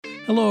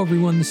Hello,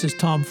 everyone. This is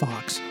Tom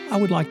Fox. I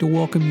would like to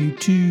welcome you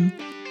to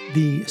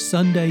the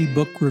Sunday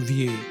Book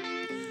Review.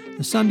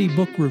 The Sunday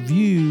Book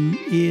Review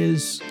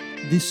is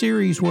the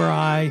series where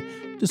I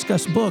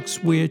discuss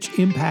books which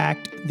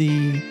impact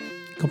the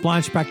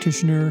compliance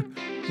practitioner,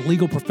 the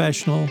legal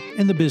professional,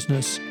 and the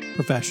business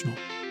professional.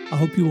 I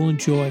hope you will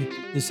enjoy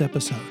this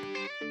episode.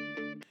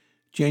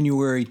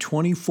 January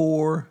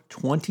 24,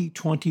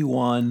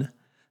 2021,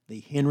 the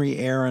Henry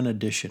Aaron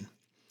edition.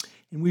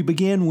 And we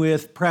begin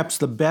with perhaps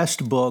the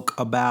best book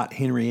about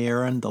Henry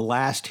Aaron, The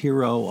Last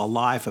Hero, A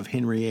Life of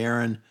Henry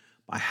Aaron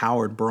by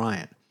Howard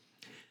Bryant.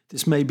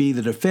 This may be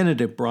the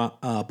definitive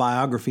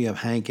biography of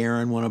Hank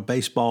Aaron, one of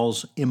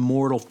baseball's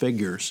immortal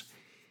figures.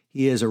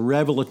 He is a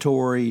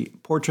revelatory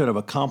portrait of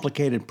a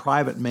complicated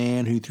private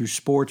man who through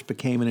sports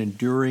became an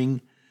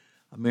enduring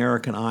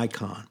American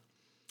icon.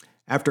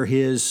 After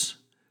his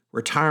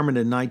retirement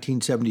in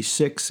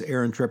 1976,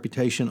 Aaron's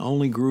reputation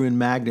only grew in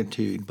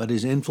magnitude, but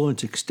his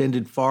influence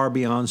extended far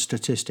beyond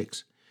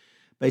statistics.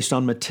 Based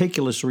on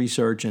meticulous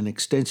research and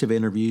extensive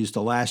interviews,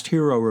 The Last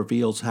Hero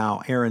reveals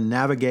how Aaron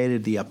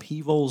navigated the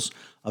upheavals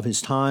of his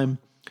time,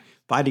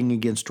 fighting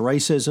against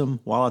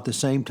racism while at the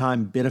same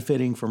time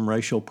benefiting from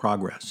racial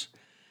progress,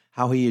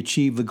 how he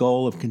achieved the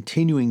goal of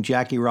continuing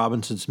Jackie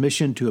Robinson's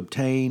mission to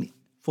obtain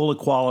full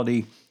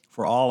equality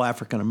for all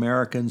African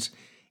Americans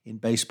in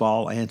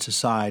baseball and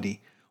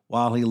society,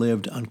 while he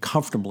lived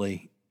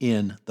uncomfortably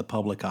in the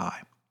public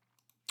eye.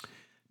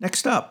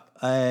 Next up,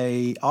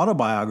 a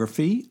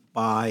autobiography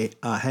by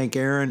Hank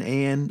Aaron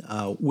and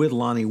with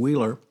Lonnie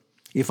Wheeler,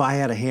 If I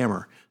Had a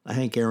Hammer, the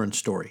Hank Aaron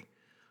story.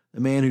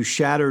 The man who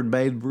shattered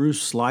Babe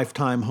Ruth's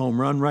lifetime home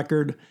run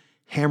record,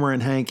 Hammer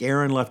and Hank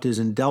Aaron left his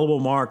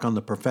indelible mark on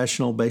the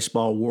professional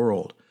baseball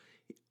world.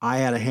 I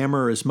Had a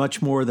Hammer is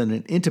much more than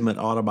an intimate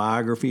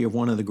autobiography of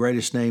one of the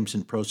greatest names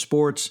in pro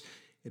sports.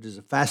 It is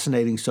a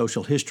fascinating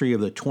social history of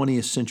the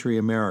 20th century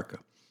America.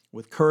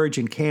 With courage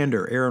and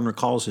candor, Aaron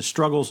recalls his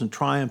struggles and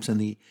triumphs in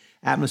the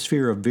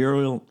atmosphere of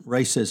virulent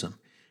racism.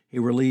 He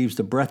relieves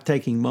the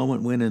breathtaking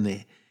moment when, in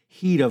the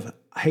heat of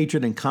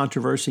hatred and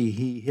controversy,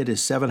 he hit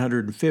his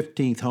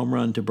 715th home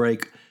run to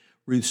break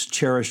Ruth's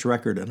cherished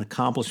record, an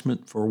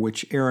accomplishment for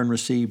which Aaron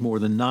received more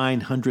than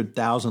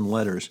 900,000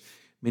 letters,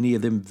 many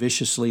of them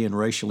viciously and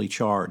racially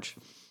charged.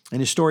 And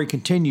his story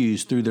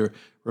continues through the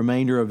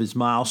remainder of his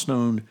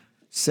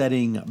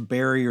milestone-setting,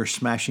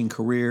 barrier-smashing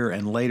career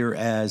and later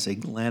as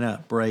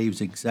Atlanta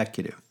Braves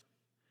executive.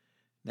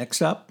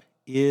 Next up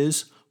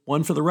is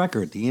One for the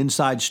Record, the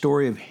inside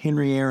story of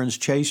Henry Aaron's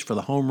chase for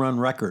the home run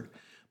record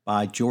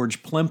by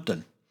George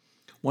Plimpton.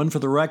 One for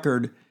the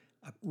Record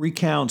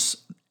recounts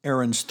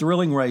Aaron's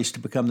thrilling race to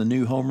become the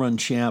new home run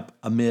champ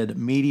amid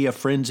media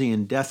frenzy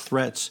and death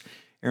threats.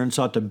 Aaron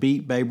sought to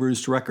beat Babe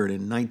Ruth's record.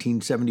 In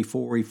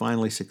 1974, he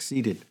finally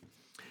succeeded.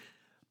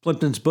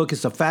 Plimpton's book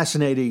is a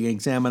fascinating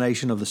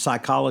examination of the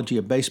psychology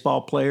of baseball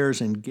players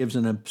and gives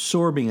an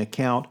absorbing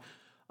account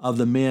of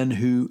the men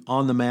who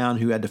on the mound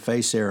who had to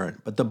face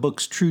Aaron. But the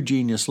book's true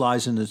genius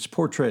lies in its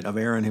portrait of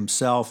Aaron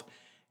himself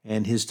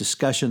and his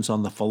discussions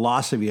on the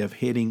philosophy of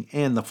hitting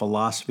and the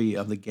philosophy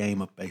of the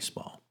game of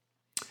baseball.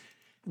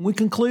 And we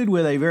conclude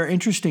with a very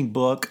interesting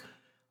book,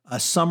 A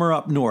Summer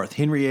Up North,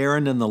 Henry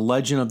Aaron and the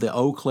Legend of the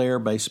Eau Claire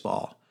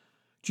Baseball.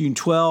 June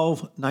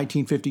 12,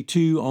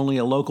 1952, only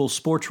a local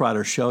sports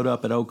writer showed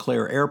up at Eau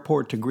Claire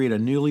Airport to greet a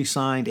newly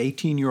signed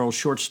 18-year-old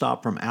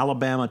shortstop from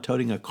Alabama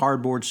toting a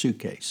cardboard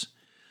suitcase.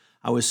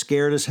 I was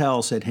scared as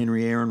hell, said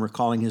Henry Aaron,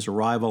 recalling his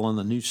arrival on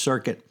the new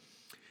circuit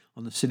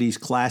on the city's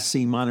Class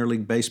C minor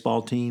league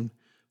baseball team.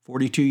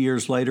 42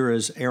 years later,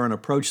 as Aaron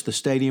approached the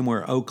stadium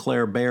where Eau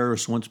Claire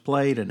Bears once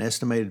played, an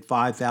estimated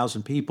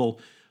 5,000 people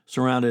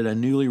surrounded a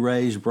newly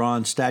raised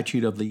bronze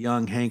statue of the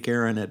young Hank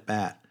Aaron at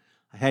bat.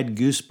 I had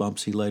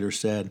goosebumps, he later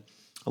said.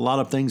 A lot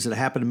of things that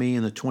happened to me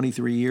in the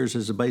 23 years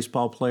as a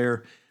baseball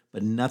player,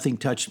 but nothing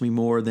touched me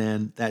more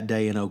than that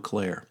day in Eau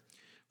Claire.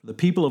 For the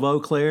people of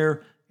Eau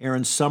Claire,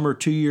 Aaron's summer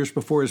 2 years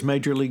before his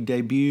major league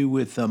debut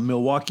with the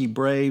Milwaukee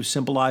Braves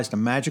symbolized a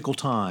magical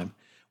time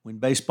when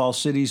baseball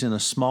cities in a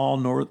small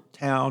north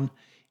town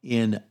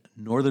in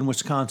northern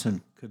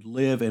Wisconsin could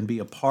live and be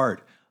a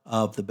part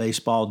of the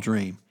baseball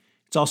dream.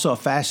 It's also a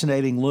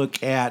fascinating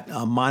look at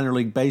minor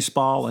league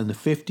baseball in the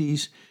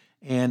 50s,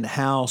 and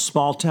how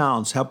small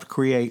towns helped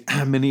create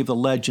many of the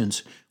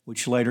legends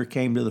which later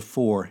came to the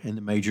fore in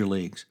the major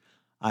leagues.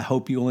 I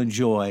hope you'll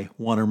enjoy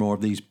one or more of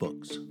these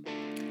books.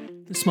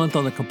 This month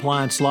on the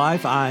Compliance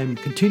Life, I'm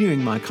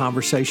continuing my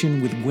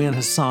conversation with Gwen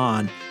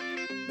Hassan,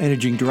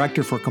 Managing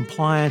Director for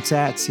Compliance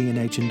at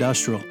CNH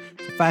Industrial.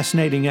 It's a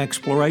fascinating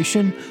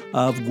exploration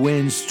of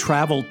Gwen's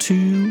travel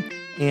to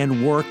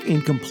and work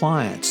in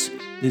compliance.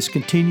 This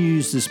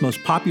continues this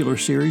most popular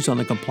series on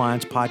the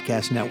Compliance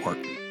Podcast Network.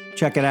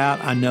 Check it out.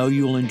 I know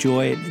you'll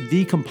enjoy it.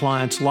 The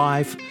Compliance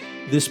Life,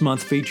 this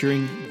month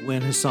featuring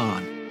Gwen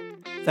Hassan.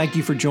 Thank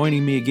you for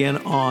joining me again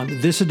on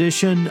this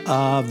edition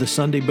of the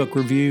Sunday Book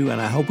Review, and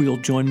I hope you'll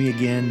join me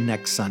again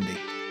next Sunday.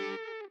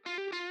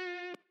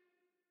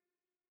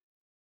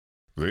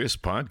 This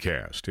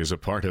podcast is a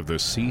part of the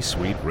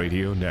C-Suite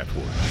Radio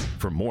Network.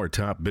 For more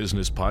top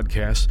business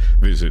podcasts,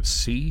 visit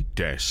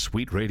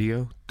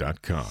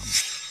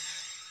c-suiteradio.com.